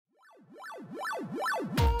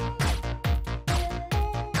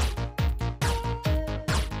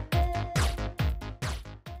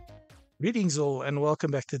Greetings all and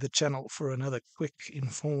welcome back to the channel for another quick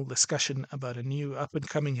informal discussion about a new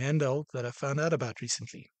up-and-coming handheld that I found out about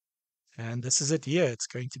recently. And this is it here. It's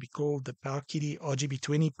going to be called the Powkiddy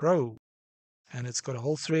RGB20 Pro. And it's got a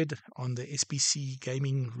whole thread on the SPC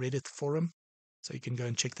Gaming Reddit forum. So you can go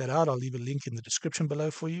and check that out. I'll leave a link in the description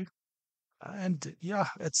below for you. And yeah,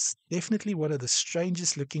 it's definitely one of the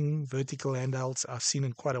strangest looking vertical handhelds I've seen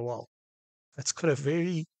in quite a while. It's got a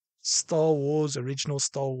very original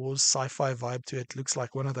Star Wars sci-fi vibe to it. Looks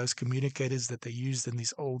like one of those communicators that they used in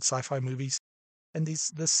these old sci-fi movies. And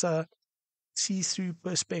this see-through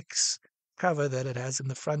perspex cover that it has in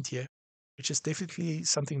the front here, which is definitely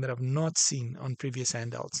something that I've not seen on previous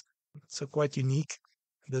handhelds. So quite unique.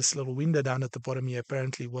 This little window down at the bottom here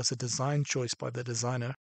apparently was a design choice by the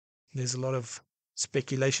designer. There's a lot of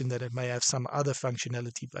speculation that it may have some other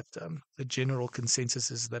functionality, but the general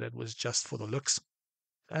consensus is that it was just for the looks.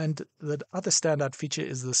 And the other standout feature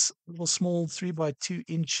is this little small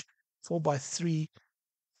 3x2-inch 4x3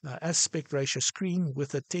 aspect ratio screen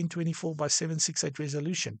with a 1024 by 768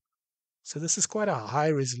 resolution. So this is quite a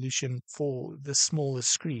high resolution for the smallest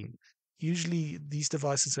screen. Usually these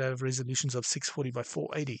devices have resolutions of 640 by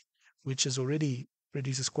 480, which is already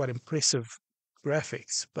produces quite impressive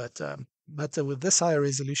graphics. But with this higher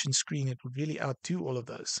resolution screen, it would really outdo all of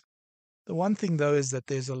those. The one thing though is that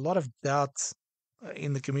there's a lot of doubt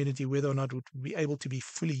in the community whether or not it would be able to be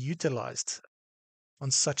fully utilized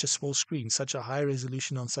on such a small screen, such a high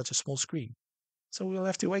resolution on such a small screen. So we'll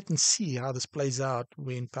have to wait and see how this plays out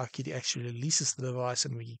when Powkiddy actually releases the device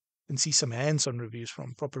and we can see some hands-on reviews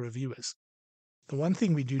from proper reviewers. The one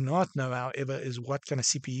thing we do not know, however, is what kind of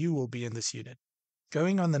CPU will be in this unit.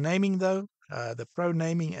 Going on the naming though, the Pro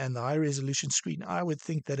naming and the high resolution screen, I would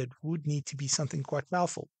think that it would need to be something quite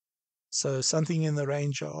powerful. So something in the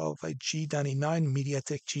range of a G99,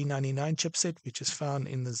 MediaTek G99 chipset, which is found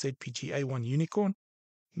in the ZPG-A1 Unicorn.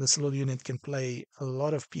 This little unit can play a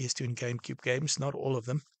lot of PS2 and GameCube games, not all of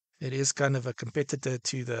them. It is kind of a competitor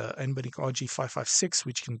to the NVIDIA RG556,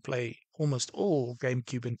 which can play almost all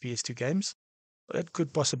GameCube and PS2 games. It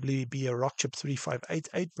could possibly be a Rockchip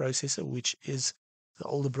 3588 processor, which is the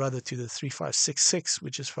older brother to the 3566,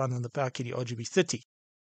 which is found in the Powkiddy RGB30.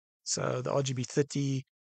 So the RGB30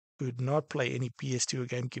 could not play any PS2 or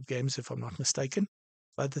GameCube games, if I'm not mistaken.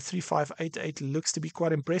 But the 3588 looks to be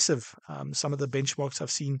quite impressive. Some of the benchmarks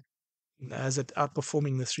I've seen has it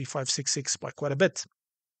outperforming the 3566 by quite a bit.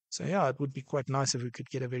 So yeah, it would be quite nice if we could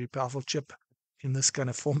get a very powerful chip in this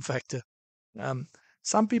kind of form factor.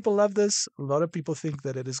 Some people love this. A lot of people think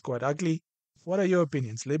that it is quite ugly. What are your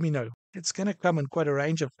opinions? Let me know. It's going to come in quite a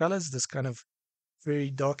range of colors. This kind of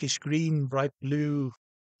very darkish green, bright blue,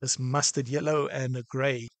 this mustard yellow, and a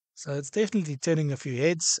gray. So it's definitely turning a few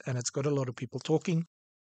heads, and it's got a lot of people talking.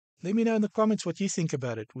 Let me know in the comments what you think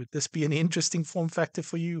about it. Would this be an interesting form factor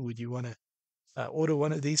for you? Would you want to order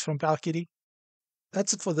one of these from Powkiddy?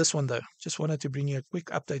 That's it for this one, though. Just wanted to bring you a quick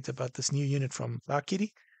update about this new unit from Powkiddy.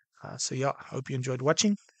 So yeah, hope you enjoyed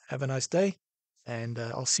watching. Have a nice day, and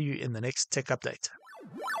I'll see you in the next tech update.